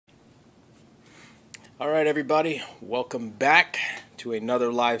Alright everybody, welcome back to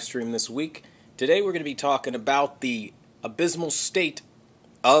another live stream this week. Today we're going to be talking about the abysmal state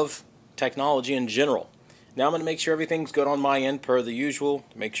of technology in general. Now I'm going to make sure everything's good on my end per the usual,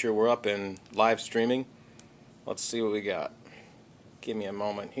 to make sure we're up and live streaming. Let's see what we got. Give me a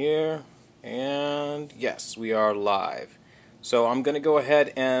moment here, and yes, we are live. So I'm going to go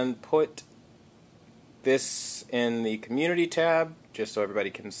ahead and put this in the community tab, just so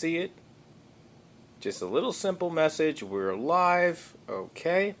everybody can see it. Just a little simple message, we're live,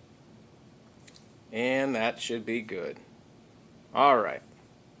 okay, and that should be good. Alright,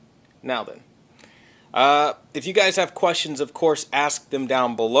 now then, if you guys have questions, of course, ask them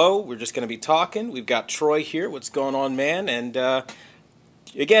down below. We're just going to be talking. We've got Troy here, what's going on, man, and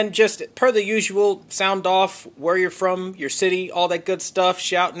again, just per the usual, sound off where you're from, your city, all that good stuff,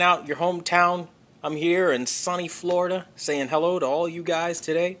 shouting out your hometown. I'm here in sunny Florida, saying hello to all you guys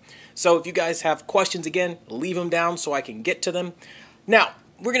today. So if you guys have questions, again, leave them down so I can get to them. Now,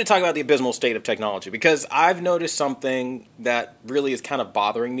 we're going to talk about the abysmal state of technology, because I've noticed something that really is kind of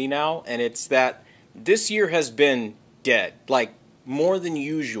bothering me now, and it's that this year has been dead, like more than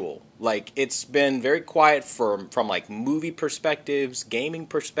usual. Like, it's been very quiet from like movie perspectives, gaming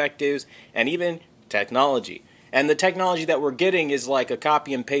perspectives, and even technology. And the technology that we're getting is like a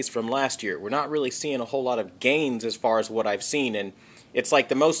copy and paste from last year. We're not really seeing a whole lot of gains as far as what I've seen, and it's like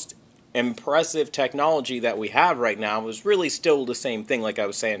the most impressive technology that we have right now is really still the same thing, like I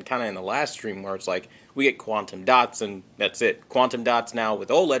was saying kind of in the last stream, where it's like we get quantum dots and that's it. Quantum dots now with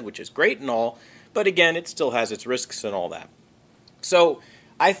OLED, which is great and all, but again, it still has its risks and all that. So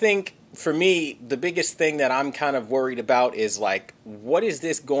I think for me, the biggest thing that I'm kind of worried about is like, what is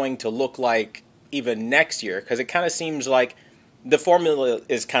this going to look like even next year? Because it kind of seems like the formula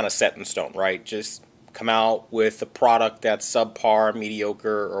is kind of set in stone, right? Just come out with a product that's subpar,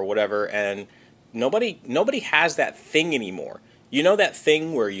 mediocre, or whatever, and nobody has that thing anymore. You know that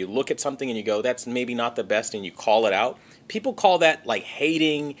thing where you look at something and you go, that's maybe not the best, and you call it out? People call that like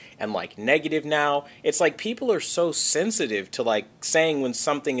hating and like negative now. It's like people are so sensitive to like saying when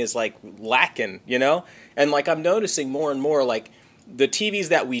something is like lacking, you know? And like I'm noticing more and more like the TVs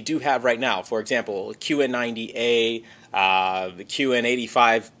that we do have right now, for example, QN90A, the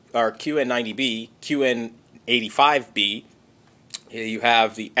QN85, or QN90B, QN85B, you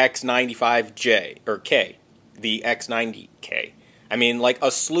have the X95J, or K, the X90K. I mean, like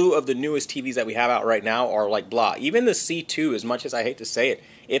a slew of the newest TVs that we have out right now are like blah. Even the C2, as much as I hate to say it,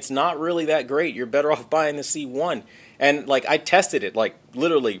 it's not really that great. You're better off buying the C1. And like I tested it, like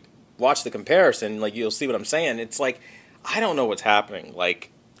literally watch the comparison, like you'll see what I'm saying. It's like, I don't know what's happening.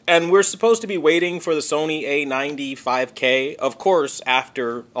 Like, and we're supposed to be waiting for the Sony A90 5K, of course,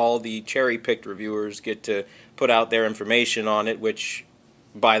 after all the cherry-picked reviewers get to put out their information on it, which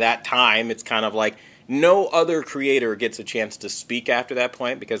by that time, it's kind of like no other creator gets a chance to speak after that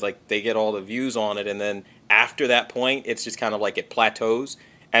point, because like they get all the views on it, and then after that point, it's just kind of like it plateaus,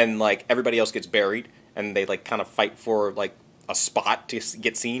 and like everybody else gets buried, and they like kind of fight for like a spot to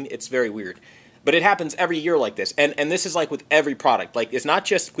get seen. It's very weird. But it happens every year like this, and this is like with every product. Like, it's not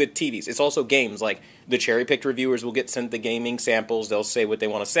just with TVs, it's also games. Like, the cherry-picked reviewers will get sent the gaming samples, they'll say what they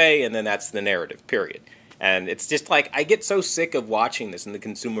want to say, and then that's the narrative, period. And it's just like, I get so sick of watching this in the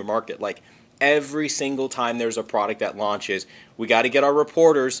consumer market. Like, every single time there's a product that launches, we got to get our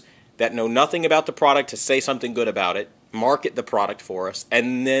reporters that know nothing about the product to say something good about it, market the product for us,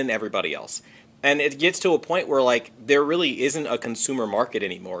 and then everybody else. And it gets to a point where, like, there really isn't a consumer market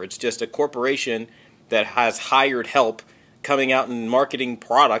anymore. It's just a corporation that has hired help coming out and marketing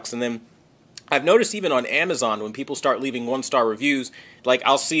products. And then I've noticed even on Amazon, when people start leaving one-star reviews, like,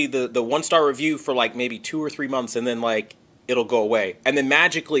 I'll see the one-star review for, like, maybe 2 or 3 months, and then, like, it'll go away. And then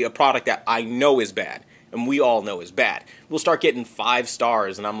magically a product that I know is bad, and we all know is bad, will start getting 5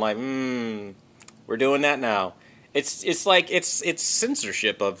 stars. And I'm like, we're doing that now. It's like it's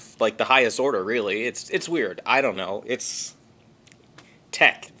censorship of like the highest order, really. It's weird. I don't know. It's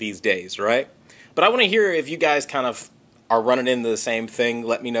tech these days, right? But I want to hear if you guys kind of are running into the same thing.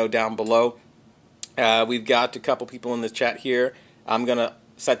 Let me know down below. We've got a couple people in the chat here. I'm gonna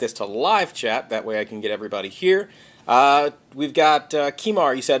set this to live chat, that way I can get everybody here. We've got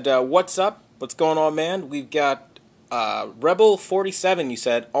Kimar. You said, "What's up? What's going on, man?" We've got Rebel47. You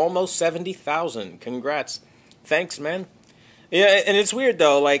said almost 70,000. Congrats. Thanks, man. Yeah, and it's weird,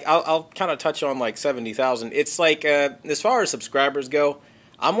 though. Like, I'll kind of touch on, like, 70,000. It's like, as far as subscribers go,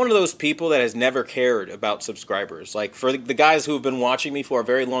 I'm one of those people that has never cared about subscribers. Like, for the guys who have been watching me for a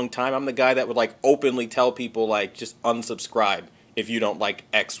very long time, I'm the guy that would, like, openly tell people, like, just unsubscribe if you don't like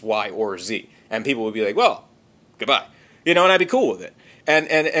X, Y, or Z. And people would be like, well, goodbye. You know, and I'd be cool with it.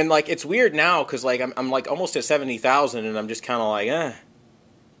 And like it's weird now because like I'm like almost at 70,000 and I'm just kind of like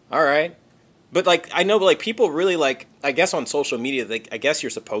all right. But like I know like people really like I guess on social media like I guess you're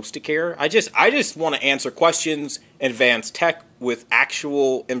supposed to care. I just want to answer questions, advance tech with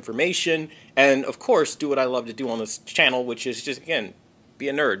actual information, and of course do what I love to do on this channel, which is just again be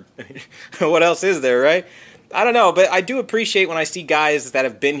a nerd. What else is there, right? I don't know, but I do appreciate when I see guys that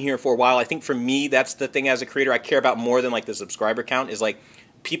have been here for a while. I think for me, that's the thing as a creator I care about more than like the subscriber count is like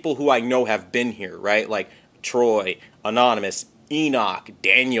people who I know have been here, right? Like Troy, Anonymous, Enoch,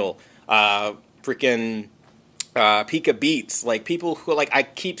 Daniel, freaking Pika Beats, like people who like I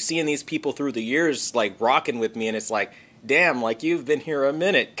keep seeing these people through the years like rocking with me, and it's like, damn, like you've been here a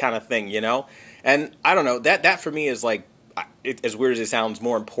minute kind of thing, you know? And I don't know, that for me is like, as weird as it sounds,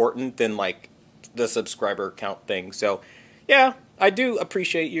 more important than like the subscriber count thing. So yeah, I do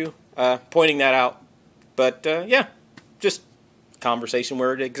appreciate you pointing that out. But yeah, just conversation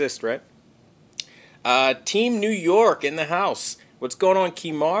where it exists, right? Team New York in the house. What's going on,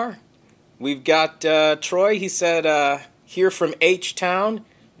 Kimar? We've got Troy. He said here from H-Town.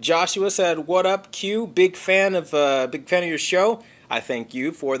 Joshua said, "What up, Q? Big fan of your show." I thank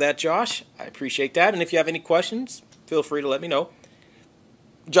you for that, Josh. I appreciate that. And if you have any questions, feel free to let me know.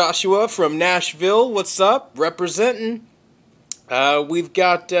 Joshua from Nashville, what's up? Representing. We've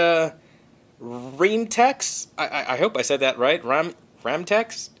got Reamtex. I hope I said that right.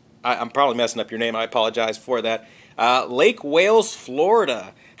 Ramtex? I'm probably messing up your name. I apologize for that. Lake Wales,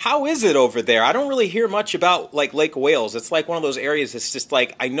 Florida. How is it over there? I don't really hear much about like Lake Wales. It's like one of those areas that's just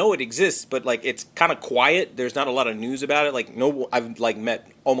like I know it exists, but like it's kind of quiet. There's not a lot of news about it. Like I've like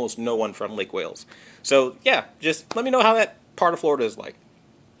met almost no one from Lake Wales. So yeah, just let me know how that part of Florida is like.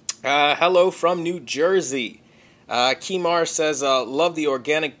 Hello from New Jersey. Kimar says, "Love the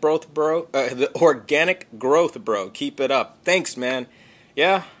organic growth, bro. The organic growth, bro. Keep it up. Thanks, man."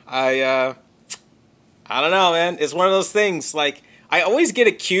 Yeah, I don't know, man. It's one of those things. Like I always get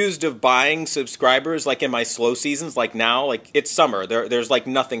accused of buying subscribers, like in my slow seasons. Like now, like it's summer. There's like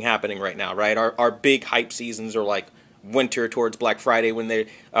nothing happening right now, right? Our big hype seasons are like winter towards Black Friday when they,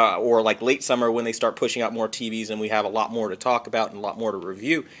 or like late summer when they start pushing out more TVs and we have a lot more to talk about and a lot more to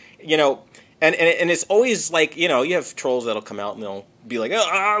review. You know, and it's always like, you know, you have trolls that'll come out and they'll be like,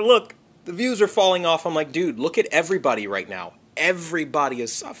 look, the views are falling off. I'm like, dude, look at everybody right now. Everybody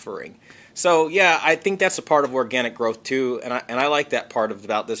is suffering. So yeah, I think that's a part of organic growth too, and I like that part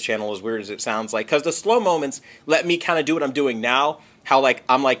about this channel, as weird as it sounds like, because the slow moments let me kind of do what I'm doing now. How like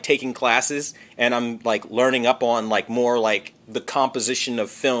I'm like taking classes and I'm like learning up on like more like the composition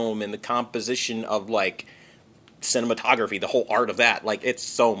of film and the composition of like cinematography, the whole art of that. Like it's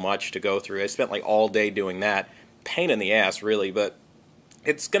so much to go through. I spent like all day doing that. Pain in the ass, really, but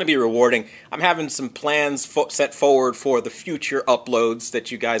it's going to be rewarding. I'm having some plans set forward for the future uploads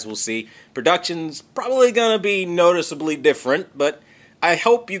that you guys will see. Production's probably going to be noticeably different, but I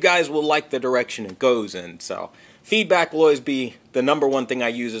hope you guys will like the direction it goes in. So feedback will always be the #1 thing I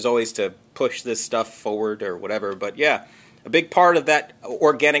use, is always to push this stuff forward or whatever. But yeah, a big part of that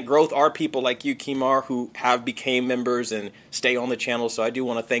organic growth are people like you, Kimar, who have became members and stay on the channel. So I do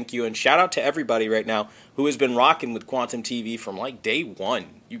want to thank you, and shout out to everybody right now who has been rocking with Quantum TV from like day one.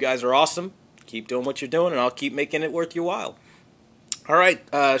 You guys are awesome. Keep doing what you're doing, and I'll keep making it worth your while. All right,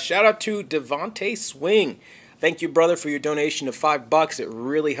 shout out to Devontae Swing. Thank you, brother, for your donation of $5. It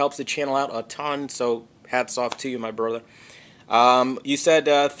really helps the channel out a ton, so hats off to you, my brother. You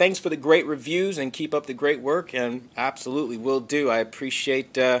said, thanks for the great reviews and keep up the great work, and absolutely will do. I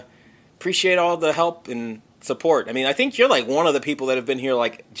appreciate all the help and support. I mean, I think you're like one of the people that have been here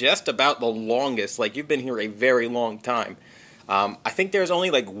like just about the longest. Like you've been here a very long time. I think there's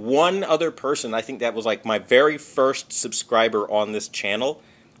only like one other person. I think that was like my very first subscriber on this channel.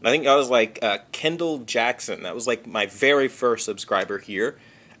 And I think that was like Kendall Jackson. That was like my very first subscriber here.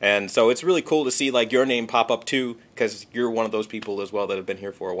 And so it's really cool to see like your name pop up too, because you're one of those people as well that have been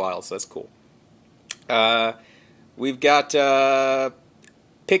here for a while, so that's cool. We've got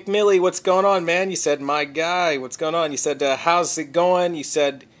Pick Millie, what's going on, man? You said, my guy, what's going on? You said, how's it going? You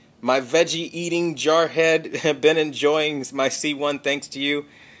said, my veggie eating jarhead, been enjoying my C1 thanks to you.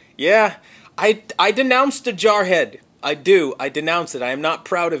 Yeah, I denounced the jarhead. I do. I denounce it. I am not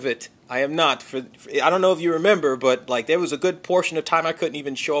proud of it. I am not. I don't know if you remember, but like there was a good portion of time I couldn't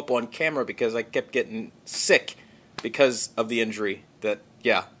even show up on camera because I kept getting sick because of the injury. That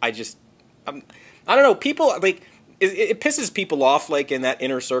yeah, I don't know. People like it pisses people off like in that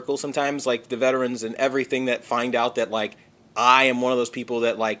inner circle sometimes, like the veterans and everything that find out that like I am one of those people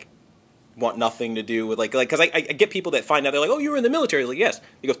that like want nothing to do with like because I get people that find out they're like, oh, you were in the military. Like yes,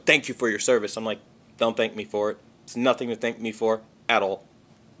 you go, thank you for your service. I'm like, don't thank me for it. It's nothing to thank me for. at all.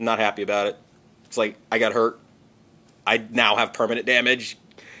 I'm not happy about it. It's like, I got hurt. I now have permanent damage.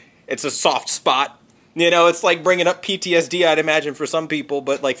 It's a soft spot. You know, it's like bringing up PTSD, I'd imagine, for some people,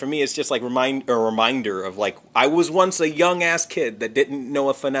 but like for me, it's just like a reminder of like, I was once a young-ass kid that didn't know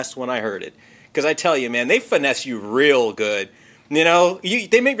a finesse when I heard it. Because I tell you, man, they finesse you real good. You know,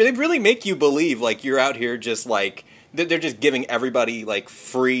 they really make you believe like you're out here just like, they're just giving everybody like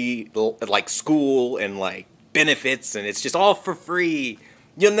free, like school and like benefits, and it's just all for free.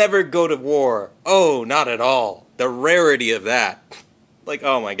 You'll never go to war. Oh, not at all. The rarity of that. Like,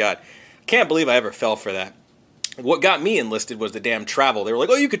 oh my God. Can't believe I ever fell for that. What got me enlisted was the damn travel. They were like,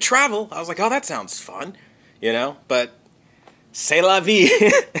 oh, you could travel. I was like, oh, that sounds fun. You know, but c'est la vie.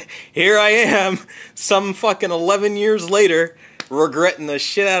 Here I am, some fucking 11 years later, regretting the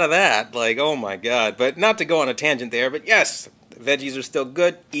shit out of that. Like, oh my God. But not to go on a tangent there, but yes, the veggies are still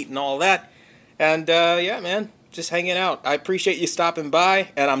good, eating all that. And yeah, man, just hanging out. I appreciate you stopping by,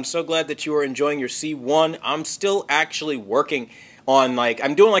 and I'm so glad that you are enjoying your C1. I'm still actually working on, like,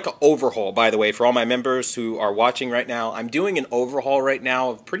 I'm doing like an overhaul, by the way, for all my members who are watching right now. I'm doing an overhaul right now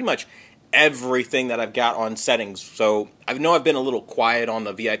of pretty much everything that I've got on settings. So I know I've been a little quiet on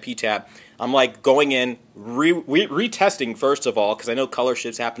the VIP tab. I'm like going in, retesting first of all, because I know color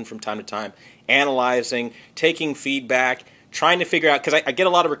shifts happen from time to time, analyzing, taking feedback, trying to figure out, because I get a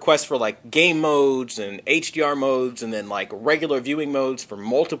lot of requests for like game modes and HDR modes and then like regular viewing modes for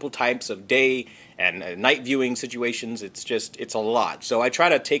multiple types of day and night viewing situations. It's a lot. So I try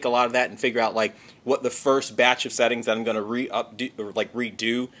to take a lot of that and figure out like what the first batch of settings that I'm going to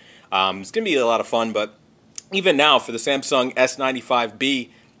redo. It's going to be a lot of fun, but even now for the Samsung S95B,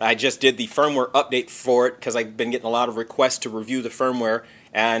 I just did the firmware update for it because I've been getting a lot of requests to review the firmware,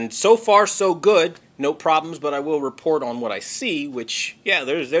 and so far so good, no problems, but I will report on what I see, which, yeah,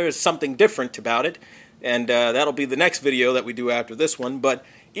 there's something different about it, and that'll be the next video that we do after this one, but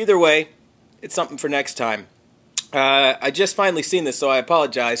either way, it's something for next time. I just finally seen this, so I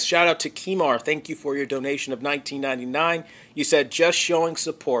apologize. Shout out to Kimar. Thank you for your donation of $19.99. You said just showing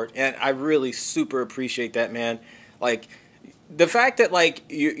support, and I really super appreciate that, man. Like, the fact that like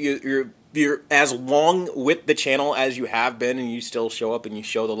you're as long with the channel as you have been, and you still show up and you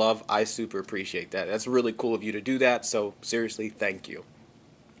show the love, I super appreciate that. That's really cool of you to do that. So seriously, thank you.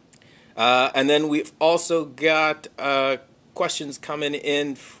 And then we've also got questions coming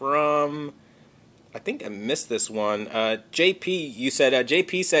in from, I think I missed this one. JP, you said,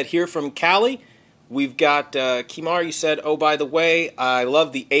 JP said, here from Cali. We've got Kimar, you said, oh, by the way, I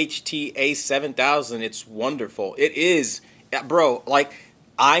love the HTA 7000. It's wonderful. It is. Yeah, bro, like,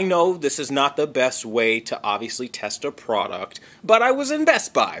 I know this is not the best way to obviously test a product, but I was in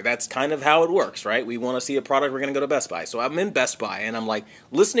Best Buy. That's kind of how it works, right? We want to see a product, we're going to go to Best Buy. So I'm in Best Buy, and I'm like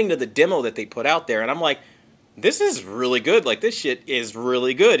listening to the demo that they put out there, and I'm like, this is really good. Like, this shit is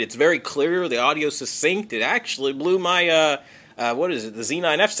really good. It's very clear. The audio's succinct. It actually blew my, what is it, the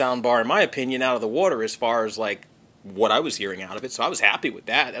Z9F soundbar, in my opinion, out of the water as far as, like, what I was hearing out of it. So I was happy with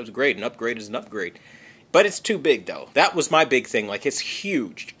that. That was great. An upgrade is an upgrade. But it's too big, though. That was my big thing. Like, it's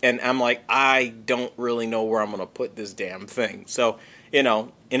huge. And I'm like, I don't really know where I'm going to put this damn thing. So, you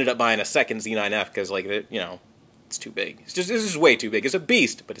know, ended up buying a second Z9F because, like, you know, it's too big. It's just, this is way too big. It's a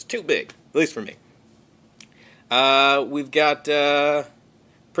beast, but it's too big. At least for me. We've got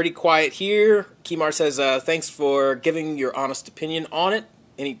pretty quiet here. Kimar says, thanks for giving your honest opinion on it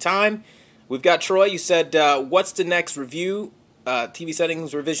anytime. We've got Troy. You said, what's the next review? TV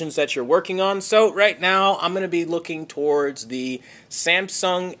settings revisions that you're working on. So right now I'm going to be looking towards the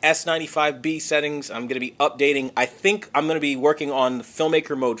Samsung S95B settings. I'm going to be updating. I think I'm going to be working on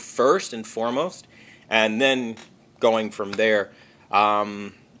filmmaker mode first and foremost, and then going from there.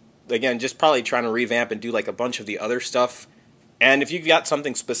 Again, just probably trying to revamp and do like a bunch of the other stuff. And if you've got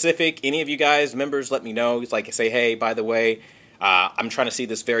something specific, any of you guys, members, let me know. It's like, say, hey, by the way, I'm trying to see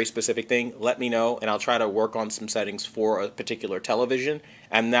this very specific thing. Let me know, and I'll try to work on some settings for a particular television,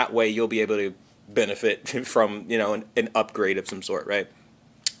 and that way you'll be able to benefit from, you know, an upgrade of some sort, right?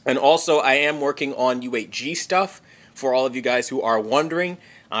 And also, I am working on U8G stuff for all of you guys who are wondering.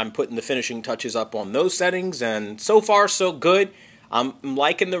 I'm putting the finishing touches up on those settings, and so far, so good. I'm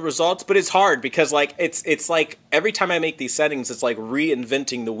liking the results, but it's hard because like it's like every time I make these settings, it's like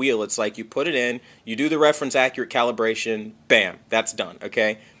reinventing the wheel. It's like you put it in, you do the reference accurate calibration, bam, that's done,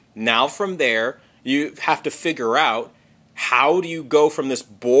 okay? Now from there, you have to figure out how do you go from this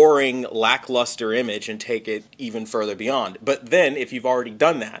boring, lackluster image and take it even further beyond. But then, if you've already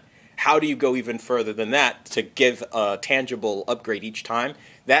done that, how do you go even further than that to give a tangible upgrade each time?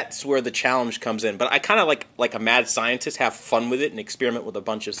 That's where the challenge comes in. But I kind of like a mad scientist, have fun with it and experiment with a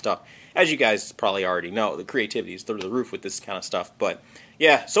bunch of stuff. As you guys probably already know, the creativity is through the roof with this kind of stuff. But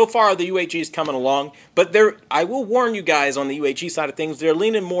yeah, so far the UHG is coming along. But I will warn you guys on the UHG side of things, they're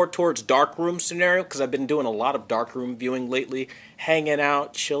leaning more towards darkroom scenario, because I've been doing a lot of darkroom viewing lately, hanging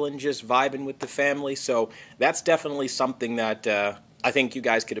out, chilling, just vibing with the family. So that's definitely something that I think you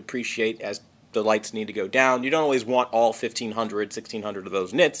guys could appreciate as the lights need to go down. You don't always want all 1,500, 1,600 of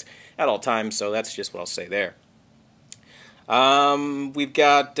those nits at all times, so that's just what I'll say there. We've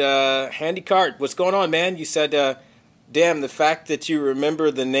got Handy Cart. What's going on, man? You said, damn, the fact that you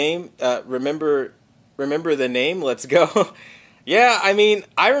remember the name, remember the name, let's go. Yeah, I mean,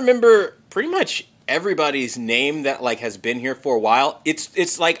 I remember pretty much everybody's name that, like, has been here for a while.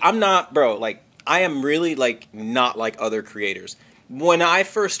 It's like, I'm not, bro, like, I am really, like, not like other creators. When I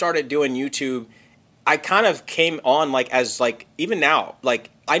first started doing YouTube, I kind of came on like as like, even now, like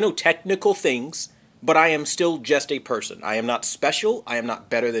I know technical things, but I am still just a person. I am not special. I am not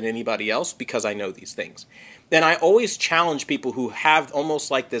better than anybody else because I know these things. And I always challenge people who have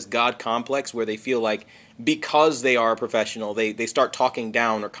almost like this God complex where they feel like because they are a professional, they start talking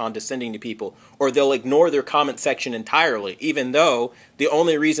down or condescending to people, or they'll ignore their comment section entirely, even though the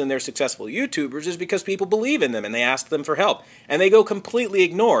only reason they're successful YouTubers is because people believe in them and they ask them for help, and they go completely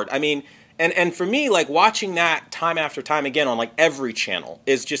ignored. I mean, and for me, like, watching that time after time again on like every channel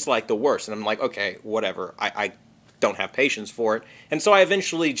is just like the worst. And I'm like, okay, whatever. I don't have patience for it. And so I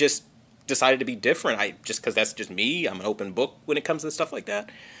eventually just decided to be different. Just because that's just me. I'm an open book when it comes to stuff like that.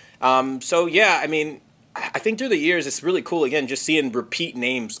 So yeah, I mean, I think through the years, it's really cool, again, just seeing repeat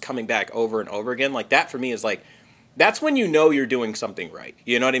names coming back over and over again. Like, that for me is like, that's when you know you're doing something right.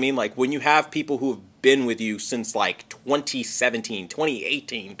 You know what I mean? Like, when you have people who have been with you since, like, 2017,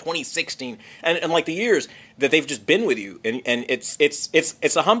 2018, 2016, and like, the years that they've just been with you. And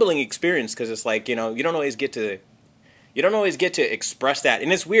it's a humbling experience, because it's like, you know, you don't always get to express that.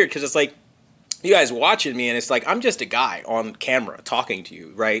 And it's weird, because it's like, you guys watching me, and it's like, I'm just a guy on camera talking to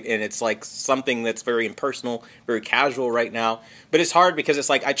you, right? And it's like something that's very impersonal, very casual right now. But it's hard because it's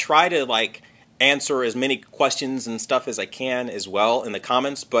like, I try to like answer as many questions and stuff as I can as well in the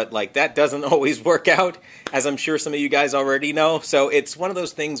comments, but like that doesn't always work out, as I'm sure some of you guys already know. So it's one of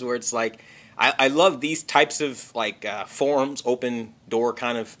those things where it's like, I love these types of like forums, open door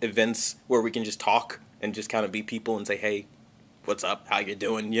kind of events where we can just talk and just kind of be people and say, hey, what's up? How you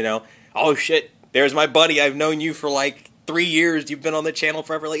doing? You know? Oh shit, there's my buddy. I've known you for like 3 years. You've been on the channel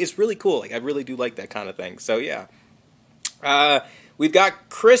forever. Like, it's really cool. Like, I really do like that kind of thing. So yeah. We've got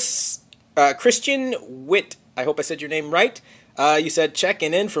Christian Witt. I hope I said your name right. You said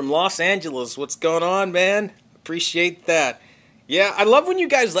checking in from Los Angeles. What's going on, man? Appreciate that. Yeah, I love when you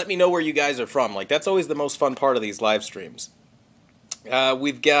guys let me know where you guys are from. Like, that's always the most fun part of these live streams.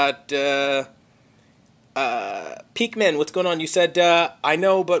 We've got Peakman, what's going on? You said, I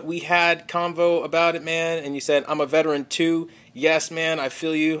know, but we had convo about it, man. And you said, I'm a veteran too. Yes, man, I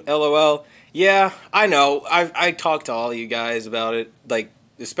feel you. LOL. Yeah, I know. I talked to all of you guys about it, like,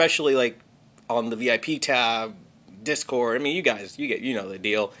 especially like on the VIP tab, Discord. I mean, you guys, you know the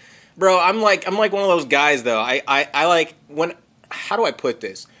deal. Bro, I'm like one of those guys though. I like when, how do I put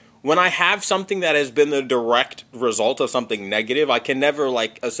this? When I have something that has been the direct result of something negative, I can never,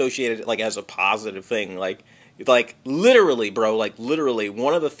 like, associate it, like, as a positive thing. Like, literally, bro, like, literally,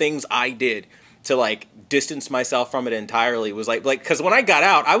 one of the things I did to, like, distance myself from it entirely was, like, because when I got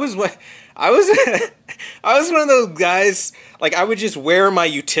out, I was I was one of those guys, like, I would just wear my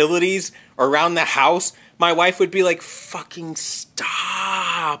utilities around the house. My wife would be like, fucking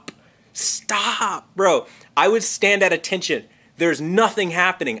stop, bro. I would stand at attention. There's nothing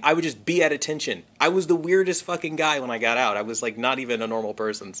happening. I would just be at attention. I was the weirdest fucking guy when I got out. I was like not even a normal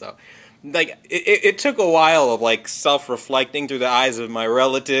person. So like it took a while of like self-reflecting through the eyes of my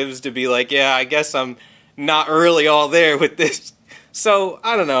relatives to be like, yeah, I guess I'm not really all there with this. So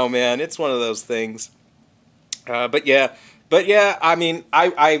I don't know, man. It's one of those things. But yeah, I mean,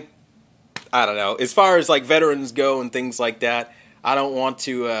 I don't know. As far as like veterans go and things like that, I don't want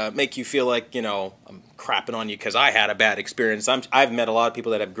to make you feel like, you know, I'm crapping on you because I had a bad experience. I've met a lot of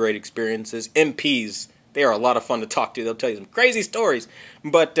people that have great experiences. MPs, they are a lot of fun to talk to. They'll tell you some crazy stories.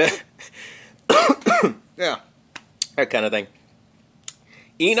 But, yeah, that kind of thing.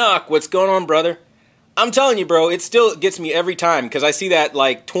 Enoch, what's going on, brother? I'm telling you, bro, it still gets me every time because I see that,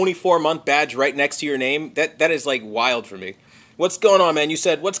 like, 24-month badge right next to your name. That is, like, wild for me. What's going on, man? You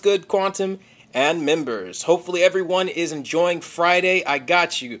said, what's good, Quantum and members? Hopefully everyone is enjoying Friday. I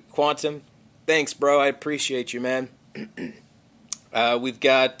got you, Quantum. Thanks, bro. I appreciate you, man. We've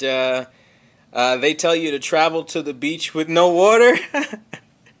got, they tell you to travel to the beach with no water.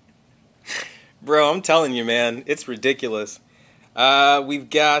 Bro, I'm telling you, man, it's ridiculous. We've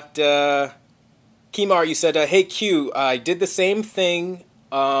got, Kimar, you said, hey Q, I did the same thing.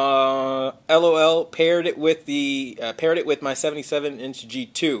 LOL, paired it with my 77-inch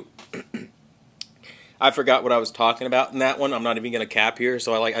G2. I forgot what I was talking about in that one. I'm not even going to cap here,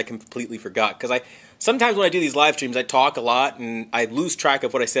 so I completely forgot. Because sometimes when I do these live streams, I talk a lot, and I lose track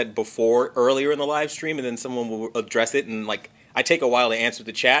of what I said earlier in the live stream, and then someone will address it, and I take a while to answer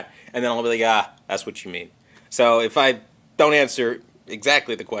the chat, and then I'll be like, that's what you mean. So if I don't answer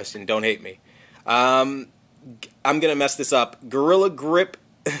exactly the question, don't hate me. I'm going to mess this up. Gorilla Grip.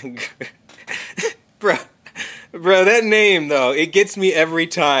 Bro, that name, though, it gets me every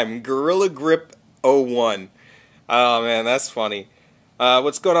time. Gorilla Grip 01. Oh, man, that's funny.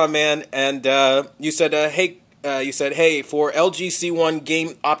 What's going on, man? And you said, hey, for LG C1 game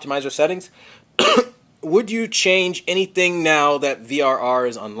optimizer settings, would you change anything now that VRR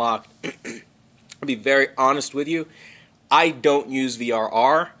is unlocked? I'll be very honest with you. I don't use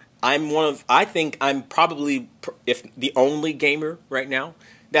VRR. I think I'm probably, if the only gamer right now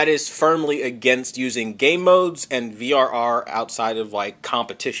that is firmly against using game modes and VRR outside of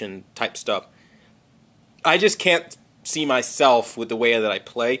competition type stuff. I just can't see myself, with the way that I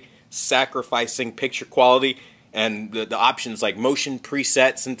play, sacrificing picture quality and the options like motion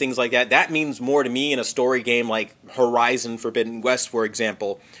presets and things like that. That means more to me in a story game like Horizon Forbidden West, for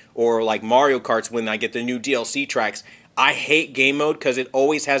example, or like Mario Karts when I get the new DLC tracks. I hate game mode because it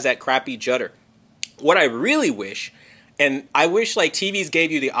always has that crappy judder. What I really wish, and I wish TVs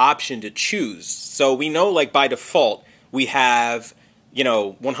gave you the option to choose. So we know by default we have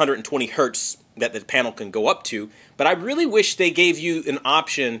 120 hertz that the panel can go up to, but I really wish they gave you an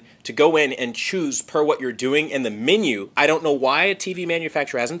option to go in and choose per what you're doing in the menu. I don't know why a TV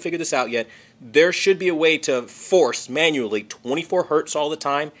manufacturer hasn't figured this out yet. There should be a way to force manually 24 hertz all the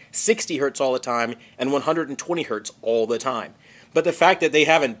time, 60 hertz all the time, and 120 hertz all the time. But the fact that they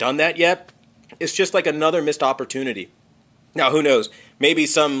haven't done that yet is just another missed opportunity. Now, who knows? Maybe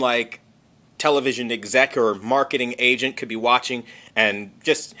some television exec or marketing agent could be watching and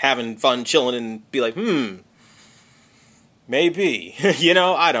just having fun, chilling, and be like, maybe.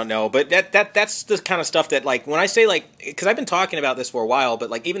 I don't know. But that's the kind of stuff that, when I say, because I've been talking about this for a while,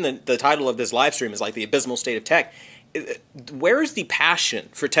 but, even the title of this live stream is, the abysmal state of tech. Where is the passion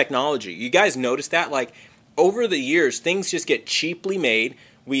for technology? You guys notice that? Over the years, things just get cheaply made.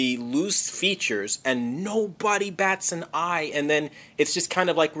 We lose features, and nobody bats an eye, and then it's just kind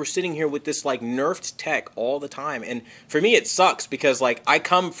of we're sitting here with this, nerfed tech all the time, and for me, it sucks, because, I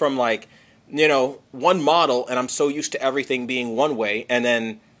come from, one model, and I'm so used to everything being one way, and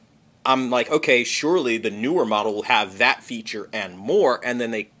then I'm okay, surely the newer model will have that feature and more, and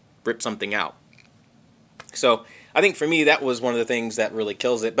then they rip something out. So I think for me, that was one of the things that really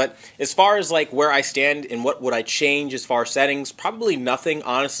kills it. But as far as where I stand and what would I change as far as settings, probably nothing,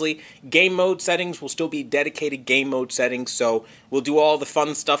 honestly. Game mode settings will still be dedicated game mode settings, so we'll do all the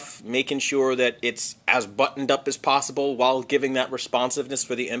fun stuff, making sure that it's as buttoned up as possible while giving that responsiveness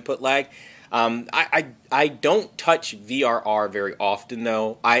for the input lag. I don't touch VRR very often,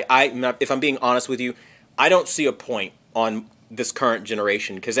 though. If I'm being honest with you, I don't see a point on this current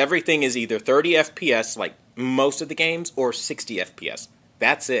generation, because everything is either 30 FPS, most of the games, or 60 FPS.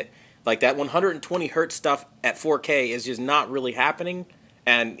 That's it. That 120 hertz stuff at 4K is just not really happening,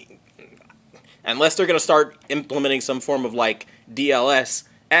 and unless they're going to start implementing some form of DLSS,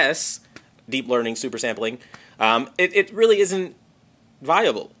 deep learning super sampling, it really isn't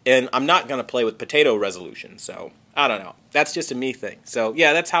viable, and I'm not going to play with potato resolution, so I don't know. That's just a me thing. So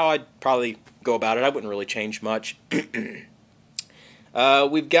yeah, that's how I'd probably go about it. I wouldn't really change much.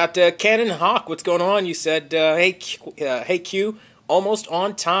 We've got Cannon Hawk. What's going on? You said, hey Q, almost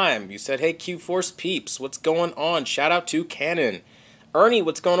on time. You said, hey Q Force Peeps. What's going on? Shout out to Cannon. Ernie,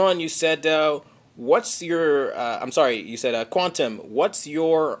 what's going on? You said, what's your, you said, Quantum, what's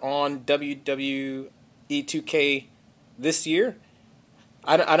your on WWE 2K this year?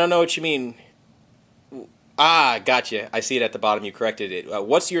 I don't know what you mean. Gotcha. I see it at the bottom. You corrected it.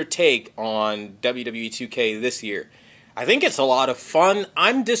 What's your take on WWE 2K this year? I think it's a lot of fun.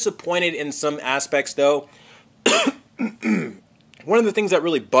 I'm disappointed in some aspects, though. One of the things that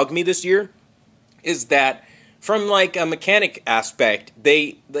really bugged me this year is that from a mechanic aspect,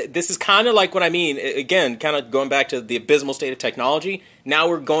 this is kind of what I mean. Again, kind of going back to the abysmal state of technology. Now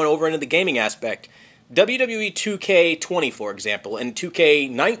we're going over into the gaming aspect. WWE 2K20, for example, and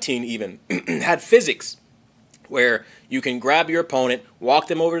 2K19 even, had physics where you can grab your opponent, walk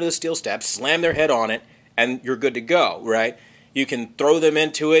them over to the steel steps, slam their head on it, and you're good to go, right? You can throw them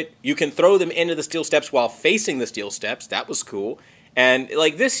into it. You can throw them into the steel steps while facing the steel steps. That was cool. And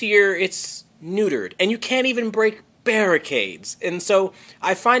like this year, it's neutered. And you can't even break barricades. And so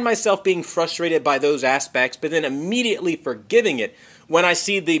I find myself being frustrated by those aspects, but then immediately forgiving it when I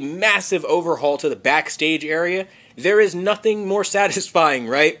see the massive overhaul to the backstage area. There is nothing more satisfying,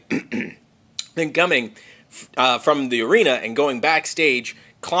 right, than coming from the arena and going backstage,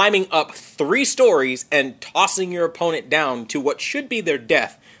 climbing up 3 stories and tossing your opponent down to what should be their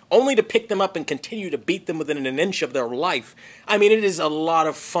death, only to pick them up and continue to beat them within an inch of their life. I mean, it is a lot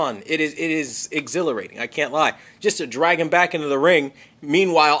of fun. It is exhilarating, I can't lie. Just to drag them back into the ring.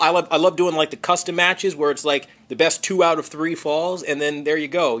 Meanwhile, I love doing like the custom matches where it's like the best 2 out of 3 falls, and then there you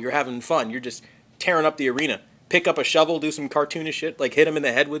go. You're having fun. You're just tearing up the arena. Pick up a shovel, do some cartoonish shit, like hit them in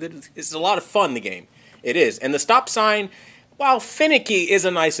the head with it. It's a lot of fun, the game. It is. And the stop sign, while finicky, is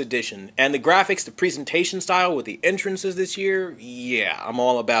a nice addition. And the graphics, the presentation style with the entrances this year, yeah, I'm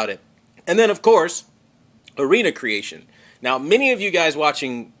all about it. And then, of course, arena creation. Now, many of you guys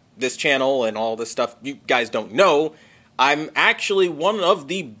watching this channel and all this stuff, you guys don't know, I'm actually one of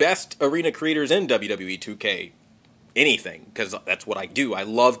the best arena creators in WWE 2K anything, because that's what I do. I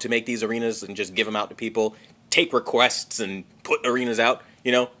love to make these arenas and just give them out to people, take requests and put arenas out.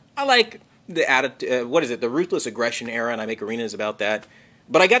 You know, I like the the Ruthless Aggression era, and I make arenas about that.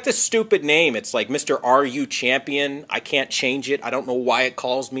 But I got this stupid name. It's like Mr. RU Champion. I can't change it. I don't know why it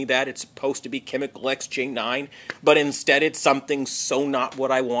calls me that. It's supposed to be Chemical XJ9, but instead it's something so not what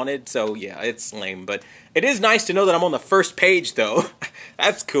I wanted. So yeah, it's lame. But it is nice to know that I'm on the first page, though.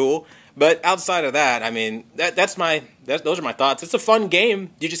 That's cool. But outside of that, I mean, those are my thoughts. It's a fun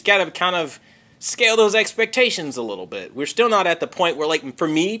game. You just gotta kind of scale those expectations a little bit. We're still not at the point where, like, for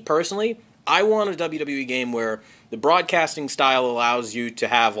me personally, I want a WWE game where the broadcasting style allows you to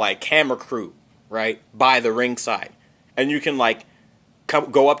have, like, camera crew, right, by the ringside. And you can, like,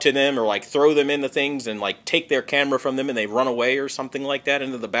 go up to them or, like, throw them into things and, like, take their camera from them and they run away or something like that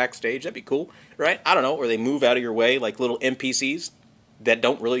into the backstage. That'd be cool, right? I don't know. Or they move out of your way, like little NPCs that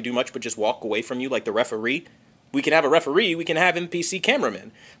don't really do much but just walk away from you, like the referee. We can have a referee, we can have NPC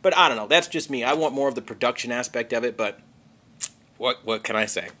cameramen. But I don't know, that's just me. I want more of the production aspect of it, but what can I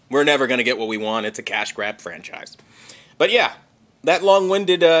say? We're never going to get what we want. It's a cash grab franchise. But yeah, that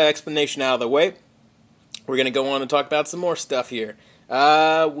long-winded explanation out of the way, we're going to go on and talk about some more stuff here.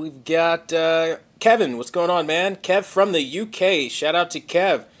 We've got Kevin. What's going on, man? Kev from the UK. Shout out to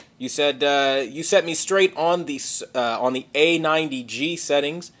Kev. You said you set me straight on the A90G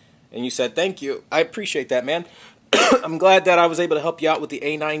settings, and you said thank you. I appreciate that, man. I'm glad that I was able to help you out with the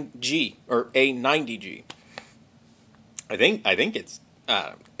A9G or A90G. I think it's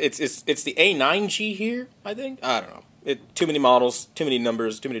the A9G here. I think I don't know. Too many models, too many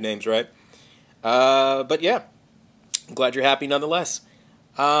numbers, too many names, right? But yeah, I'm glad you're happy nonetheless.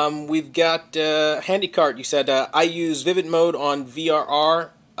 We've got Handycart. You said I use Vivid Mode on VRR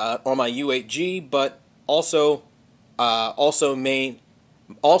on my U8G, but also main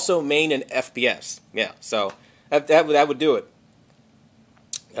and FPS. Yeah, so that would do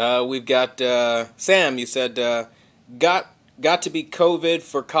it. We've got Sam. You said got to be COVID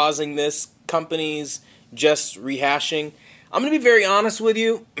for causing this. Companies just rehashing. I'm gonna be very honest with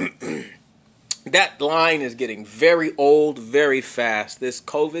you. That line is getting very old very fast. This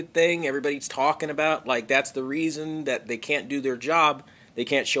COVID thing everybody's talking about, like that's the reason that they can't do their job. They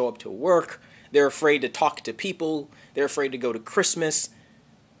can't show up to work. They're afraid to talk to people. They're afraid to go to Christmas.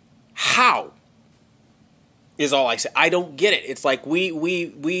 How? Is all I say. I don't get it. It's like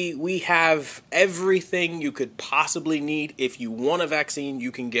we have everything you could possibly need. If you want a vaccine,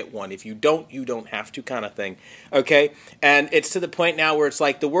 you can get one. If you don't have to, kind of thing. Okay? And it's to the point now where it's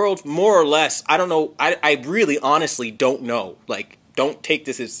like the world, more or less, I don't know, I really honestly don't know. Like, don't take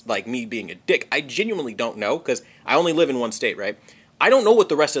this as like me being a dick. I genuinely don't know, because I only live in one state, right? I don't know what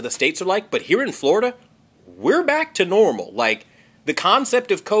the rest of the states are like, but here in Florida, we're back to normal. Like, the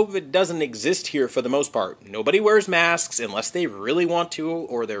concept of COVID doesn't exist here for the most part. Nobody wears masks unless they really want to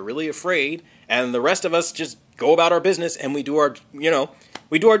or they're really afraid, and the rest of us just go about our business and we do our,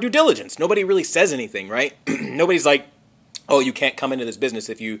 we do our due diligence. Nobody really says anything, right? Nobody's like, oh, you can't come into this business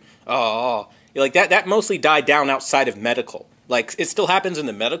if you, like that mostly died down outside of medical. Like, it still happens in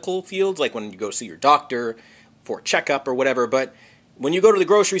the medical fields, like when you go see your doctor for a checkup or whatever, but when you go to the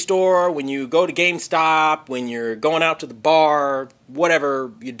grocery store, when you go to GameStop, when you're going out to the bar,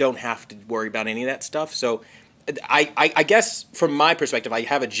 whatever, you don't have to worry about any of that stuff. So I guess from my perspective, I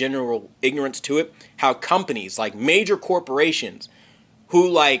have a general ignorance to it, how companies, like major corporations, who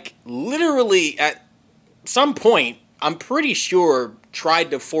like literally at some point, I'm pretty sure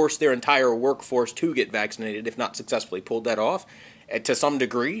tried to force their entire workforce to get vaccinated, if not successfully pulled that off to some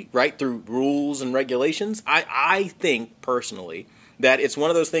degree, right, through rules and regulations. I think, personally, that it's one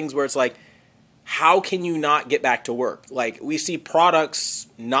of those things where it's like, how can you not get back to work? Like, we see products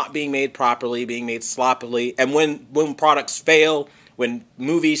not being made properly, being made sloppily, and when products fail, when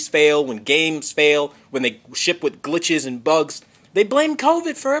movies fail, when games fail, when they ship with glitches and bugs, they blame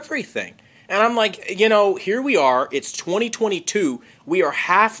COVID for everything. And I'm like, you know, here we are, it's 2022, we are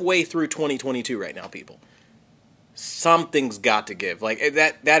halfway through 2022 right now, people. Something's got to give. Like,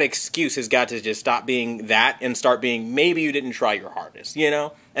 that excuse has got to just stop being that and start being, maybe you didn't try your hardest, you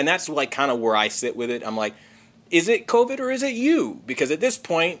know? And that's, like, kind of where I sit with it. I'm like, is it COVID or is it you? Because at this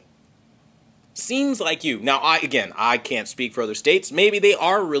point, seems like you. Now, I can't speak for other states. Maybe they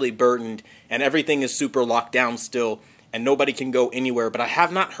are really burdened and everything is super locked down still and nobody can go anywhere, but I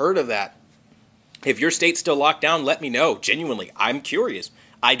have not heard of that. If your state's still locked down, let me know. Genuinely, I'm curious.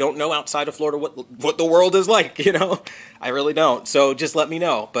 I don't know outside of Florida what the world is like, you know? I really don't. So just let me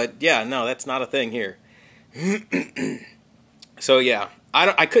know. But yeah, no, that's not a thing here. So yeah,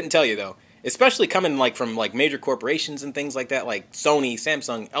 I couldn't tell you though. Especially coming like from like major corporations and things like that, like Sony,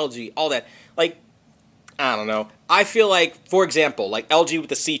 Samsung, LG, all that. Like, I don't know. I feel like, for example, like LG with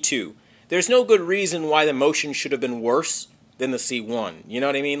the C2, there's no good reason why the motion should have been worse than the C1. You know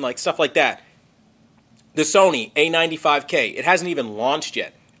what I mean? Like stuff like that. The Sony A95K, it hasn't even launched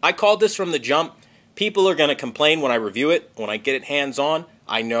yet. I called this from the jump. People are going to complain when I review it, when I get it hands-on.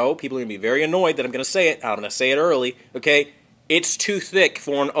 I know people are going to be very annoyed that I'm going to say it. I'm going to say it early, okay? It's too thick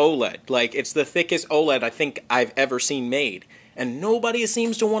for an OLED. Like, it's the thickest OLED I think I've ever seen made. And nobody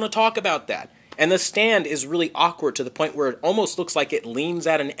seems to want to talk about that. And the stand is really awkward to the point where it almost looks like it leans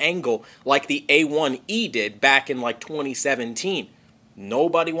at an angle like the A1E did back in like 2017.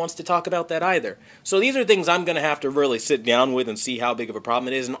 Nobody wants to talk about that either. So these are things I'm going to have to really sit down with and see how big of a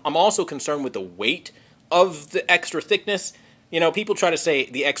problem it is. And I'm also concerned with the weight of the extra thickness. You know, people try to say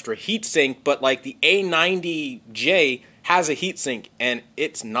the extra heat sink, but like the A90J has a heat sink and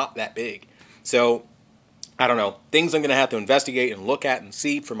it's not that big. So I don't know. Things I'm going to have to investigate and look at and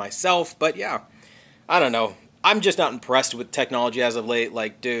see for myself. But yeah, I don't know. I'm just not impressed with technology as of late.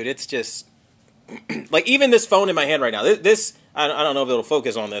 Like, dude, it's just like even this phone in my hand right now. This I don't know if it'll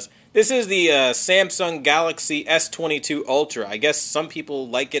focus on this. This is the Samsung Galaxy S22 Ultra. I guess some people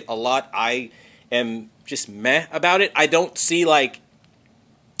like it a lot. I am just meh about it. I don't see like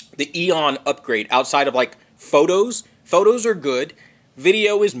the Eon upgrade outside of like photos. Photos are good.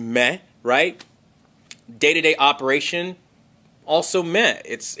 Video is meh, right? Day-to-day operation also meh.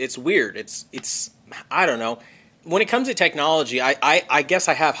 It's weird. It's I don't know. When it comes to technology, I guess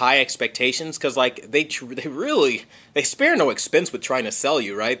I have high expectations because like they spare no expense with trying to sell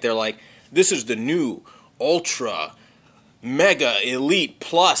you, right? They're like, this is the new Ultra, Mega, Elite,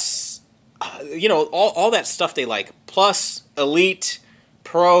 Plus, you know, all that stuff they like. Plus, Elite,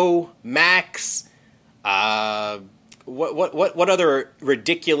 Pro, Max, what other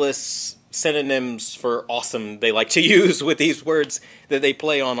ridiculous synonyms for awesome they like to use with these words that they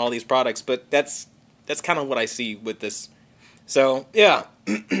play on all these products, but that's kind of what I see with this. So, yeah,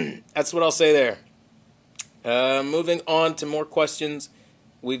 that's what I'll say there. Moving on to more questions.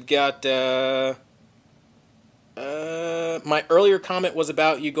 We've got, my earlier comment was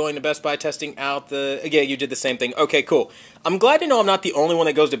about you going to Best Buy testing out yeah, you did the same thing. Okay, cool. I'm glad to know I'm not the only one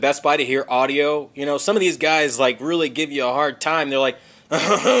that goes to Best Buy to hear audio. You know, some of these guys, like, really give you a hard time. They're like,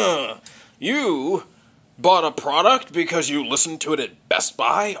 you bought a product because you listened to it at Best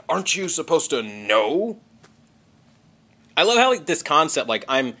Buy? Aren't you supposed to know? I love how like this concept, like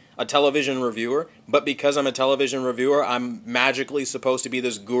I'm a television reviewer, but because I'm a television reviewer, I'm magically supposed to be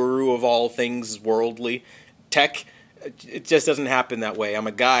this guru of all things worldly tech. It just doesn't happen that way. I'm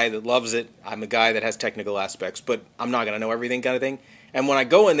a guy that loves it. I'm a guy that has technical aspects, but I'm not going to know everything kind of thing. And when I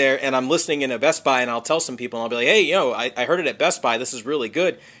go in there and I'm listening in a Best Buy and I'll tell some people, and I'll be like, hey, you know, I heard it at Best Buy. This is really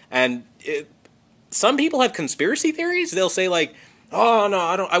good. And some people have conspiracy theories. They'll say like, oh no,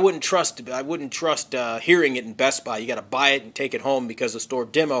 I wouldn't trust hearing it in Best Buy. You got to buy it and take it home because the store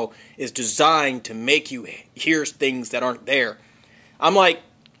demo is designed to make you hear things that aren't there. I'm like,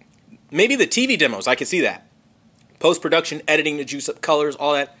 maybe the TV demos, I could see that. Post-production, editing to juice up colors,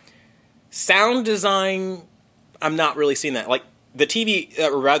 all that. Sound design, I'm not really seeing that. Like the TV,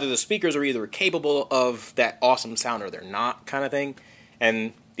 or rather the speakers are either capable of that awesome sound or they're not kind of thing.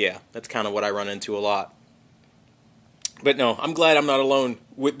 And yeah, that's kind of what I run into a lot. But no, I'm glad I'm not alone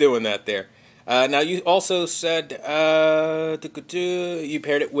with doing that there. Now, you also said you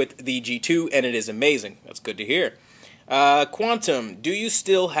paired it with the G2, and it is amazing. That's good to hear. Quantum, do you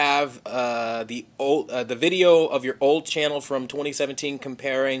still have the video of your old channel from 2017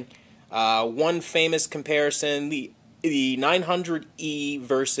 comparing one famous comparison, the 900E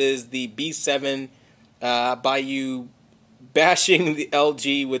versus the B7 by you bashing the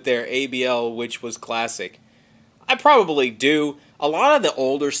LG with their ABL, which was classic? I probably do. A lot of the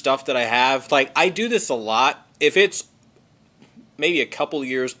older stuff that I have, like, I do this a lot. If it's maybe a couple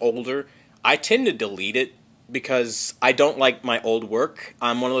years older, I tend to delete it because I don't like my old work.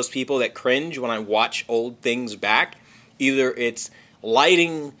 I'm one of those people that cringe when I watch old things back. Either it's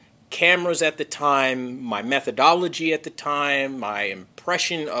lighting, cameras at the time, my methodology at the time, my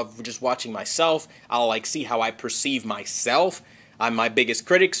impression of just watching myself. I'll like see how I perceive myself. I'm my biggest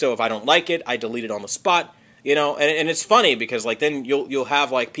critic, so if I don't like it, I delete it on the spot. You know, and it's funny because like then you'll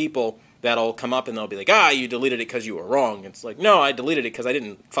have like people that'll come up and they'll be like, you deleted it because you were wrong. It's like, no, I deleted it because I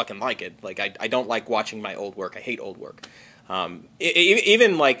didn't fucking like it. Like, I don't like watching my old work. I hate old work.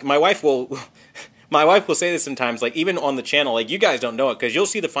 Even, like, my wife will say this sometimes, like, even on the channel, like, you guys don't know it, because you'll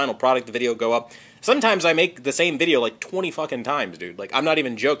see the final product, the video go up. Sometimes I make the same video, like, 20 fucking times, dude. Like, I'm not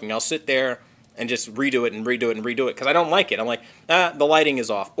even joking. I'll sit there and just redo it and redo it and redo it, because I don't like it. I'm like, the lighting is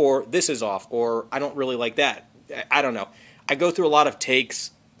off, or this is off, or I don't really like that. I don't know. I go through a lot of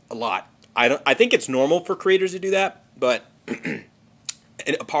takes, a lot. I think it's normal for creators to do that, but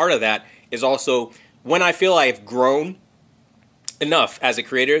a part of that is also when I feel I've grown enough as a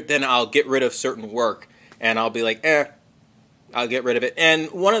creator, then I'll get rid of certain work, and I'll be like, I'll get rid of it.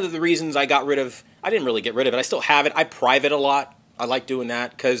 And one of the reasons I didn't really get rid of it, I still have it. I private a lot. I like doing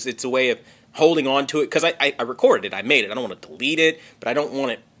that because it's a way of holding on to it, because I recorded it, I made it. I don't want to delete it, but I don't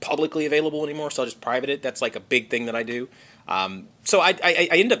want it publicly available anymore, so I'll just private it. That's like a big thing that I do. So I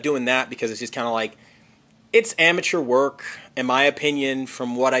end up doing that because it's just kind of like, it's amateur work, in my opinion,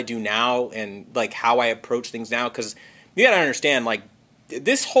 from what I do now and like how I approach things now. Because you gotta understand, like,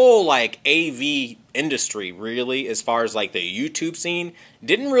 this whole like AV industry, really, as far as like the YouTube scene,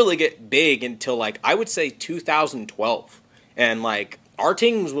 didn't really get big until like I would say 2012, and like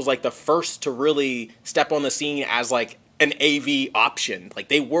Artings was like the first to really step on the scene as like an AV option. Like,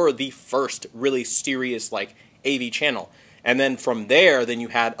 they were the first really serious like AV channel. And then from there, then you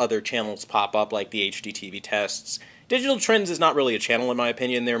had other channels pop up, like the HDTV tests. Digital Trends is not really a channel, in my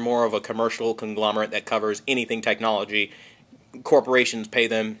opinion. They're more of a commercial conglomerate that covers anything technology. Corporations pay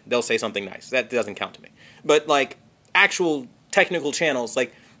them. They'll say something nice. That doesn't count to me. But, like, actual technical channels,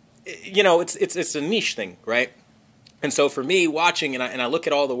 like, you know, it's a niche thing, right? And so for me, watching, and I look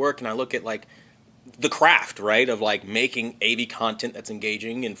at all the work, and I look at, like, the craft, right, of like making AV content that's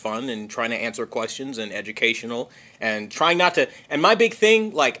engaging and fun and trying to answer questions and educational and trying not to, and my big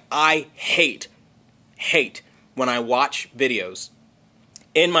thing, like, I hate when I watch videos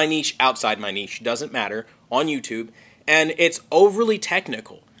in my niche, outside my niche, doesn't matter, on YouTube, and it's overly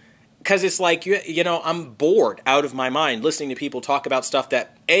technical. Because it's like, you know, I'm bored out of my mind listening to people talk about stuff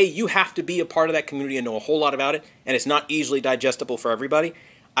that, A, you have to be a part of that community and know a whole lot about it, and it's not easily digestible for everybody.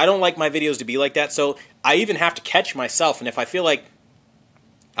 I don't like my videos to be like that, so I even have to catch myself, and if I feel like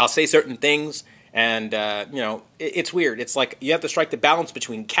I'll say certain things, and, you know, it's weird. It's like you have to strike the balance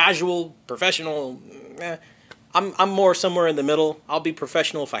between casual, professional. I'm more somewhere in the middle. I'll be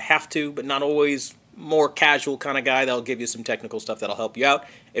professional if I have to, but not always. More casual kind of guy that'll give you some technical stuff that'll help you out.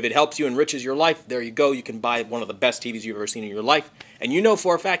 If it helps you, enriches your life, there you go. You can buy one of the best TVs you've ever seen in your life. And you know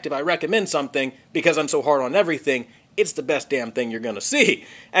for a fact if I recommend something, because I'm so hard on everything, it's the best damn thing you're going to see.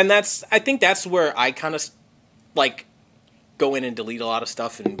 And I think that's where I kind of, like, go in and delete a lot of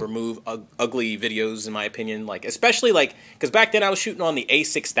stuff and remove ugly videos, in my opinion. Like, especially, like, because back then I was shooting on the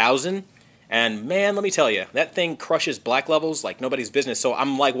A6000, and, man, let me tell you, that thing crushes black levels like nobody's business. So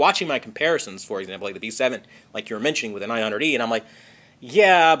I'm, like, watching my comparisons, for example, like the B7, like you were mentioning with the 900E, and I'm like,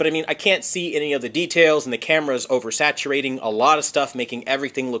 yeah, but I mean, I can't see any of the details, and the camera's oversaturating a lot of stuff, making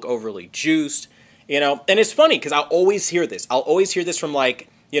everything look overly juiced. You know, and it's funny because I'll always hear this. I'll always hear this from, like,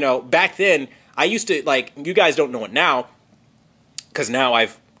 you know, back then, I used to, like, you guys don't know it now, because now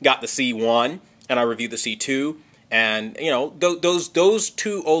I've got the C1, and I review the C2, and, you know, those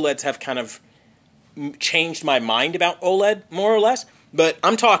two OLEDs have kind of changed my mind about OLED, more or less. But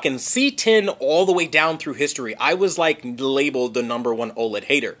I'm talking C10 all the way down through history. I was, like, labeled the #1 OLED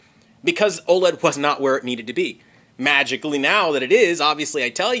hater, because OLED was not where it needed to be. Magically, now that it is, obviously I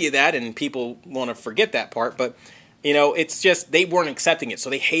tell you that, and people want to forget that part, but, you know, it's just, they weren't accepting it, so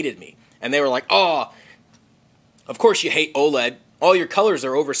they hated me. And they were like, oh, of course you hate OLED. All your colors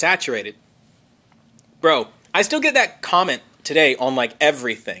are oversaturated. Bro, I still get that comment today on, like,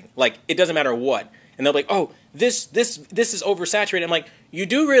 everything. Like, it doesn't matter what. And they'll be like, oh, this is oversaturated. I'm like, you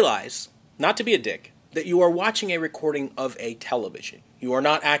do realize, not to be a dick, that you are watching a recording of a television. You are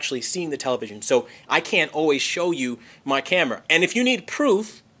not actually seeing the television. So I can't always show you my camera. And if you need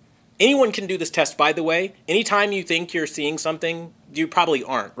proof, anyone can do this test, by the way. Anytime you think you're seeing something, you probably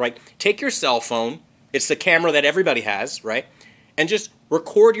aren't, right? Take your cell phone. It's the camera that everybody has, right? And just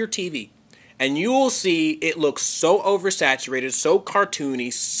record your TV. And you will see it looks so oversaturated, so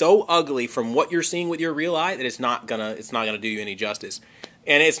cartoony, so ugly from what you're seeing with your real eye that it's not gonna do you any justice.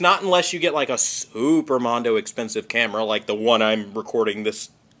 And it's not unless you get like a super mondo expensive camera like the one I'm recording this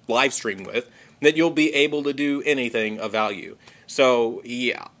live stream with that you'll be able to do anything of value. So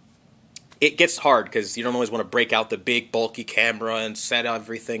yeah, it gets hard because you don't always want to break out the big bulky camera and set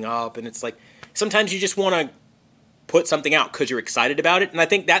everything up, and it's like sometimes you just want to put something out because you're excited about it. And I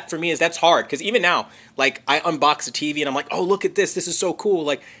think that for me that's hard, because even now, like, I unbox a TV and I'm like, oh, look at this is so cool,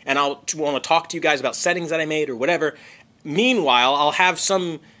 like, and I'll want to talk to you guys about settings that I made or whatever. Meanwhile, I'll have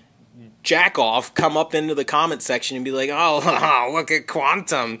some jack off come up into the comment section and be like, oh, look at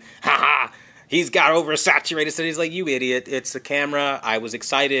Quantum, haha, he's got oversaturated. So he's like, you idiot, it's a camera, I was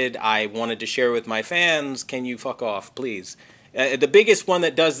excited, I wanted to share with my fans, can you fuck off, please? The biggest one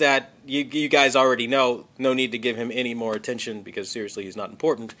that does that, you guys already know. No need to give him any more attention because seriously, he's not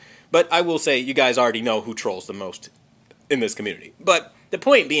important. But I will say, you guys already know who trolls the most in this community. But the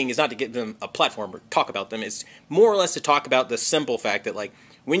point being is not to give them a platform or talk about them. It's more or less to talk about the simple fact that, like,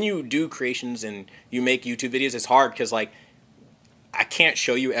 when you do creations and you make YouTube videos, it's hard because, like, I can't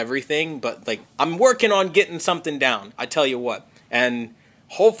show you everything. But, like, I'm working on getting something down. I tell you what. And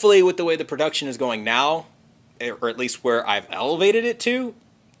hopefully with the way the production is going now, or at least where I've elevated it to,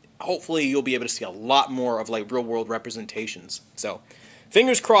 hopefully you'll be able to see a lot more of like real world representations. So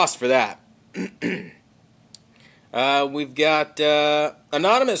fingers crossed for that. We've got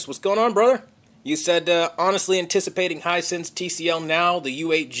Anonymous. What's going on, brother? You said honestly anticipating Hisense TCL now, the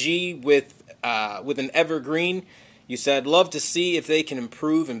U8G with an evergreen. You said love to see if they can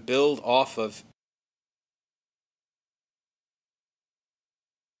improve and build off of.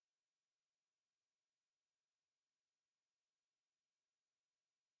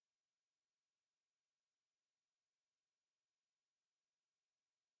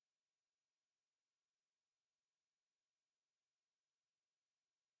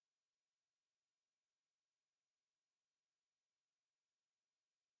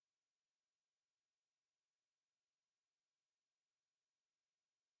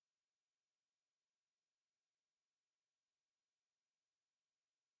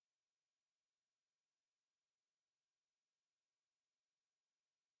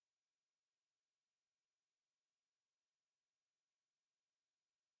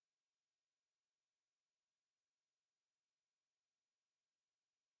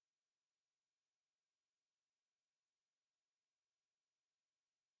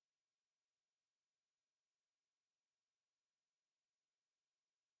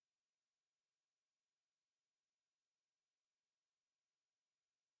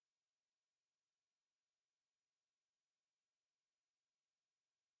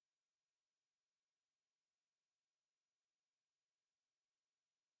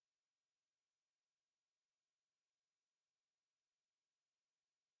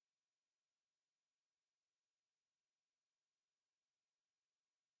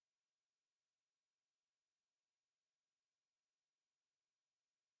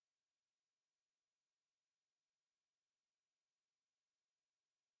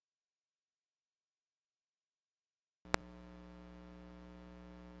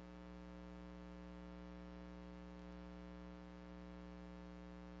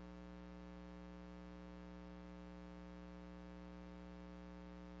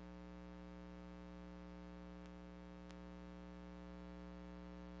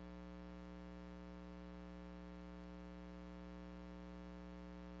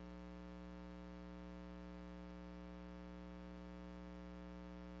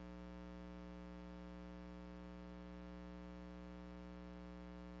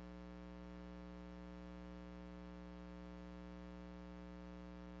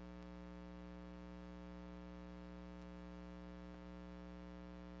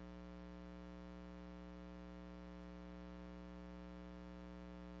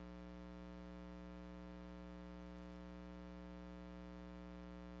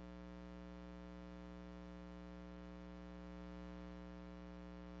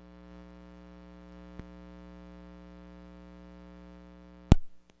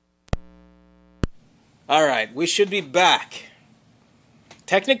 Alright, we should be back.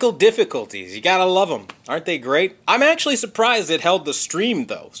 Technical difficulties, you gotta love them. Aren't they great? I'm actually surprised it held the stream,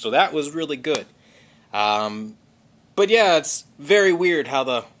 though, so that was really good. But yeah, it's very weird how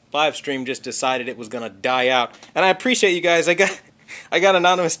the live stream just decided it was gonna die out. And I appreciate you guys. I got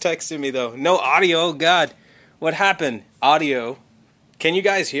anonymous texting me though. No audio. Oh God, what happened? Audio. Can you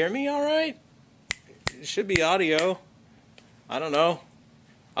guys hear me? All right. It should be audio. I don't know.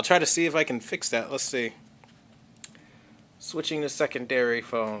 I'll try to see if I can fix that. Let's see. Switching to secondary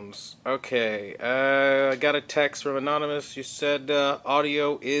phones. Okay. I got a text from anonymous. You said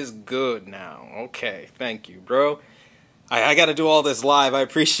audio is good now. Okay. Thank you, bro. I got to do all this live. I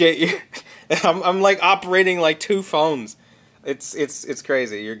appreciate you. I'm like operating like two phones. It's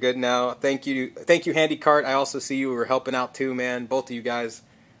crazy. You're good now. Thank you, Handy Cart. I also see you were helping out too, man. Both of you guys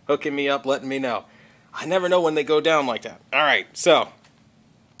hooking me up, letting me know. I never know when they go down like that. All right, so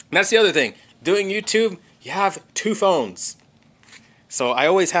that's the other thing. Doing YouTube, you have two phones, so I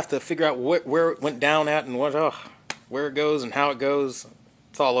always have to figure out where it went down at and where it goes and how it goes.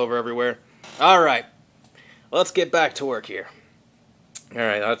 It's all over everywhere. All right. Let's get back to work here.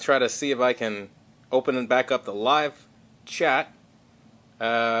 Alright, I'll try to see if I can open and back up the live chat.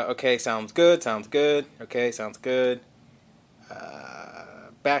 Okay, sounds good, Okay, sounds good.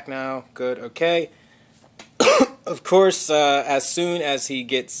 Back now, good, okay. Of course, as soon as he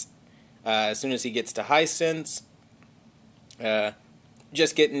gets to Hisense,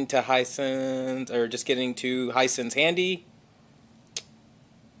 just getting to Hisense Handy.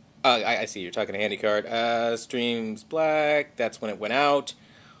 I see you're talking to Handy Card. Streams black. That's when it went out.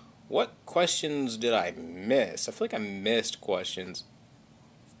 What questions did I miss? I feel like I missed questions.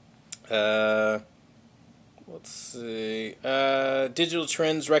 Let's see. Digital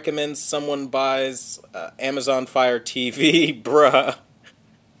Trends recommends someone buys Amazon Fire TV. Bruh.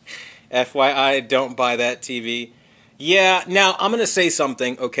 FYI, don't buy that TV. Yeah, now I'm going to say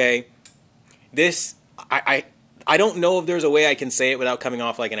something, okay? I don't know if there's a way I can say it without coming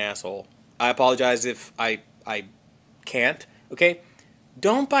off like an asshole. I apologize if I can't, okay?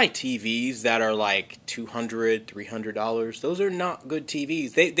 Don't buy TVs that are like $200, $300. Those are not good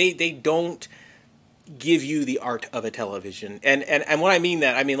TVs. They don't give you the art of a television. And when I mean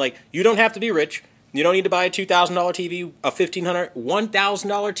that, I mean like you don't have to be rich. You don't need to buy a $2,000 TV, a $1,500, $1,000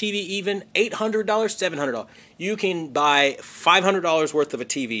 TV even, $800, $700. You can buy $500 worth of a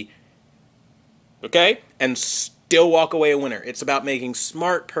TV, okay, and still walk away a winner. It's about making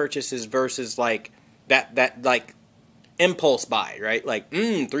smart purchases versus like that like impulse buy, right? Like,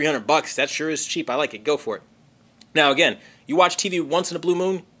 $300, that sure is cheap. I like it. Go for it. Now again, you watch TV once in a blue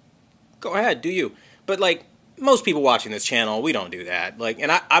moon, go ahead, do you. But like most people watching this channel, we don't do that. Like,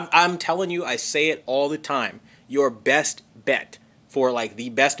 and I'm telling you, I say it all the time. Your best bet for like the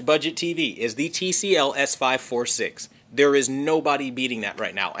best budget TV is the TCL S546. There is nobody beating that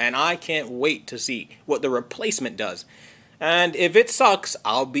right now, and I can't wait to see what the replacement does. And if it sucks,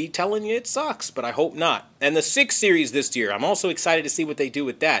 I'll be telling you it sucks, but I hope not. And the 6 series this year, I'm also excited to see what they do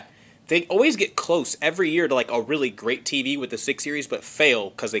with that. They always get close every year to like a really great TV with the 6 series, but fail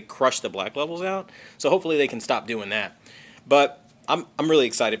because they crush the black levels out. So hopefully they can stop doing that. But I'm really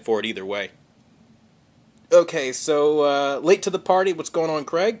excited for it either way. Okay, so late to the party. What's going on,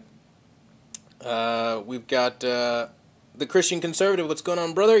 Craig? We've got the Christian Conservative. What's going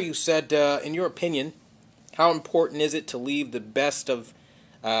on, brother? You said, in your opinion, how important is it to leave the best of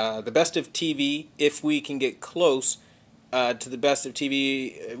TV if we can get close to the best of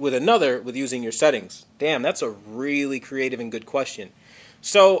TV with using your settings? Damn, that's a really creative and good question.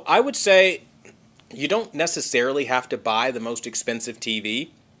 So I would say you don't necessarily have to buy the most expensive TV.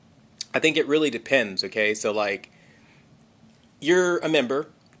 I think it really depends, okay? So like, you're a member,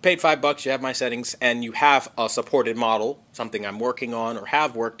 paid $5, you have my settings, and you have a supported model, something I'm working on or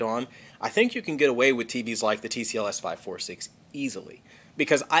have worked on. I think you can get away with TVs like the TCL S546 easily,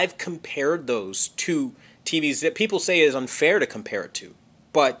 because I've compared those to TVs that people say is unfair to compare it to.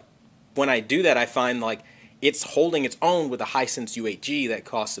 But when I do that, I find like it's holding its own with a Hisense U8G that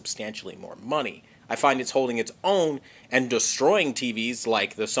costs substantially more money. I find it's holding its own and destroying TVs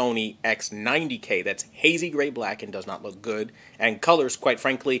like the Sony X90K that's hazy gray black and does not look good, and colors, quite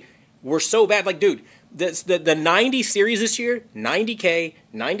frankly, were so bad. Like, dude, the 90 series this year, 90K,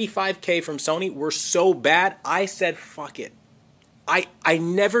 95K from Sony, were so bad, I said, fuck it. I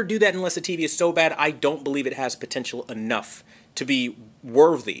never do that unless a TV is so bad I don't believe it has potential enough to be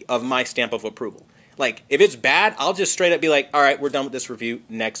worthy of my stamp of approval. Like, if it's bad, I'll just straight up be like, all right, we're done with this review,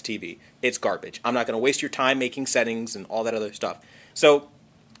 next TV. It's garbage. I'm not going to waste your time making settings and all that other stuff. So,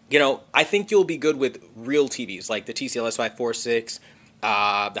 you know, I think you'll be good with real TVs, like the TCL S546,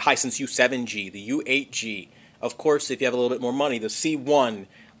 the Hisense U7G, the U8G. Of course, if you have a little bit more money, the C1.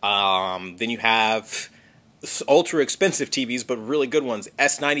 Then you have ultra expensive TVs, but really good ones.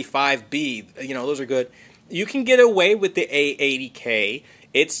 S95B, you know, those are good. You can get away with the A80K.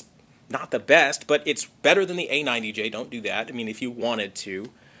 It's not the best, but it's better than the A90J. Don't do that. I mean, if you wanted to.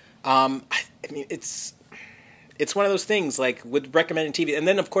 I mean, it's one of those things, like, with recommended TV. And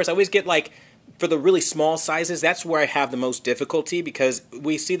then, of course, I always get, like, for the really small sizes, that's where I have the most difficulty, because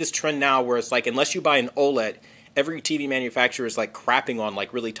we see this trend now where it's like, unless you buy an OLED, every TV manufacturer is, like, crapping on,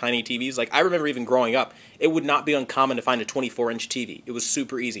 like, really tiny TVs. Like, I remember even growing up, it would not be uncommon to find a 24-inch TV. It was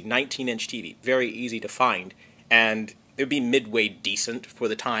super easy. 19-inch TV. Very easy to find. And it would be midway decent for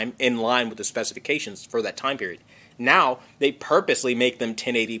the time, in line with the specifications for that time period. Now, they purposely make them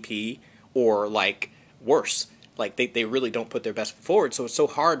 1080p or, like, worse. Like, they really don't put their best foot forward. So it's so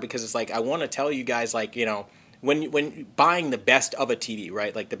hard, because it's like, I want to tell you guys, like, you know, when buying the best of a TV,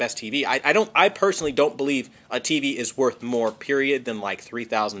 right? Like, the best TV, I personally don't believe a TV is worth more, period, than, like,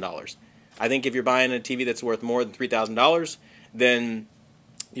 $3,000. I think if you're buying a TV that's worth more than $3,000, then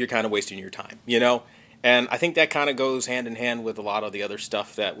you're kind of wasting your time, you know? And I think that kind of goes hand in hand with a lot of the other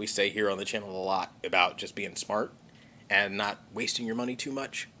stuff that we say here on the channel a lot about just being smart and not wasting your money too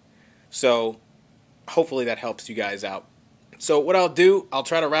much. So hopefully that helps you guys out. So what I'll do, I'll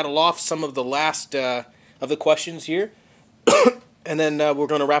try to rattle off some of the last of the questions here, and then we're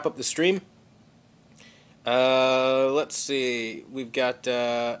going to wrap up the stream. Let's see. We've got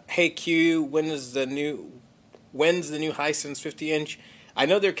hey Q, when's the new Hisense 50-inch? I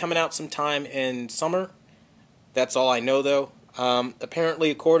know they're coming out sometime in summer. That's all I know, though.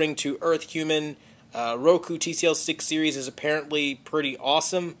 Apparently, according to Earth Human, Roku TCL 6 series is apparently pretty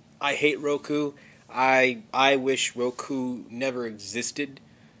awesome. I hate Roku. I wish Roku never existed,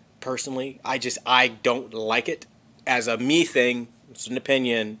 personally. I don't like it. As a me thing, it's an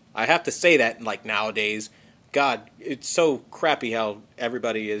opinion. I have to say that, like, nowadays. God, it's so crappy how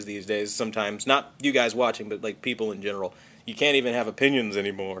everybody is these days sometimes. Not you guys watching, but, like, people in general. You can't even have opinions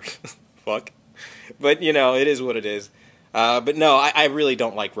anymore. Fuck. But, you know, it is what it is. But no, I really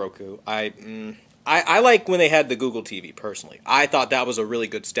don't like Roku. I like when they had the Google TV, personally. I thought that was a really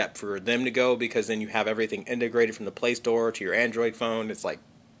good step for them to go, because then you have everything integrated from the Play Store to your Android phone. It's, like,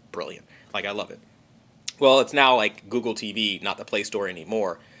 brilliant. Like, I love it. Well, it's now, like, Google TV, not the Play Store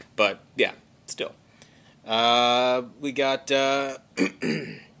anymore. But, yeah, still. We got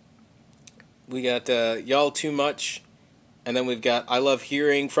Y'all Too Much. And then we've got I love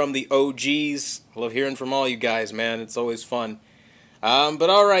hearing from the OGs. I love hearing from all you guys, man. It's always fun. But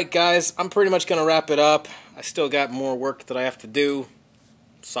alright, guys, I'm pretty much going to wrap it up. I still got more work that I have to do.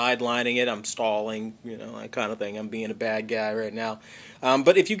 Sidelining it, I'm stalling, you know, that kind of thing. I'm being a bad guy right now.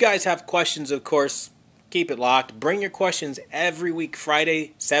 But if you guys have questions, of course, keep it locked. Bring your questions every week,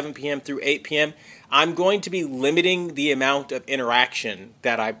 Friday, 7 p.m. through 8 p.m. I'm going to be limiting the amount of interaction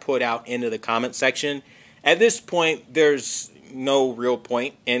that I put out into the comment section. At this point, there's no real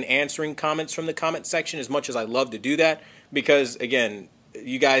point in answering comments from the comment section, as much as I love to do that, because, again,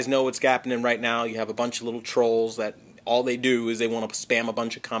 you guys know what's happening right now. You have a bunch of little trolls that all they do is they want to spam a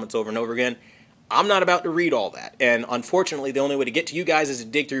bunch of comments over and over again. I'm not about to read all that, and unfortunately, the only way to get to you guys is to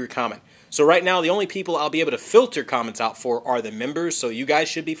dig through your comment. So right now, the only people I'll be able to filter comments out for are the members, so you guys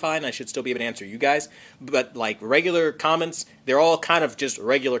should be fine. I should still be able to answer you guys. But, like, regular comments, they're all kind of just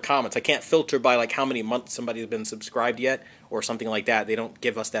regular comments. I can't filter by, like, how many months somebody's been subscribed yet or something like that. They don't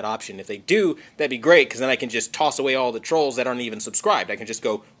give us that option. If they do, that'd be great, because then I can just toss away all the trolls that aren't even subscribed. I can just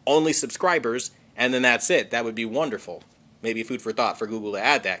go only subscribers, and then that's it. That would be wonderful. Maybe food for thought for Google to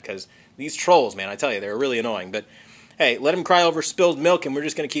add that, because these trolls, man, I tell you, they're really annoying. But hey, let them cry over spilled milk, and we're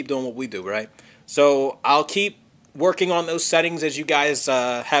just going to keep doing what we do, right? So I'll keep working on those settings, as you guys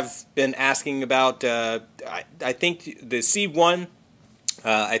have been asking about. I think the C1,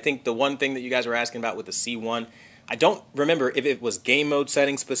 I think the one thing that you guys were asking about with the C1, I don't remember if it was game mode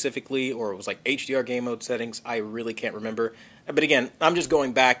settings specifically, or it was like HDR game mode settings. I really can't remember. But again, I'm just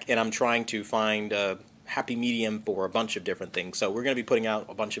going back, and I'm trying to find a happy medium for a bunch of different things. So we're going to be putting out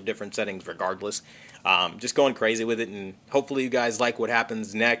a bunch of different settings regardless. Just going crazy with it, and hopefully you guys like what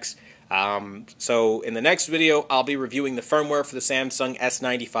happens next. So in the next video, I'll be reviewing the firmware for the Samsung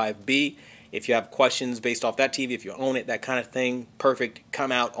S95B. If you have questions based off that TV, if you own it, that kind of thing, perfect,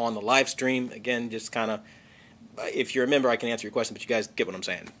 come out on the live stream. Again, just kind of, if you're a member, I can answer your question, but you guys get what I'm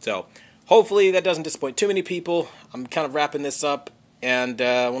saying. So hopefully that doesn't disappoint too many people. I'm kind of wrapping this up, and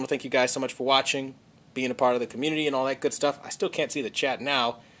I want to thank you guys so much for watching, being a part of the community and all that good stuff. I still can't see the chat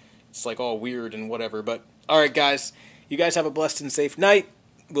now. It's like all weird and whatever, but alright guys, you guys have a blessed and safe night.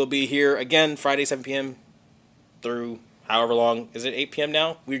 We'll be here again Friday 7 p.m. through however long. Is it 8 p.m.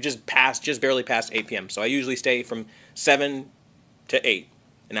 now? We're just barely past 8 p.m. So I usually stay from 7 to 8,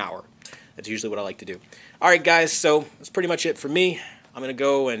 an hour. That's usually what I like to do. Alright guys, so that's pretty much it for me. I'm going to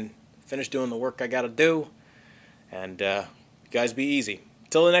go and finish doing the work I got to do. And you guys be easy.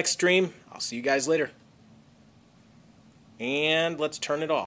 Till the next stream, I'll see you guys later. And let's turn it off.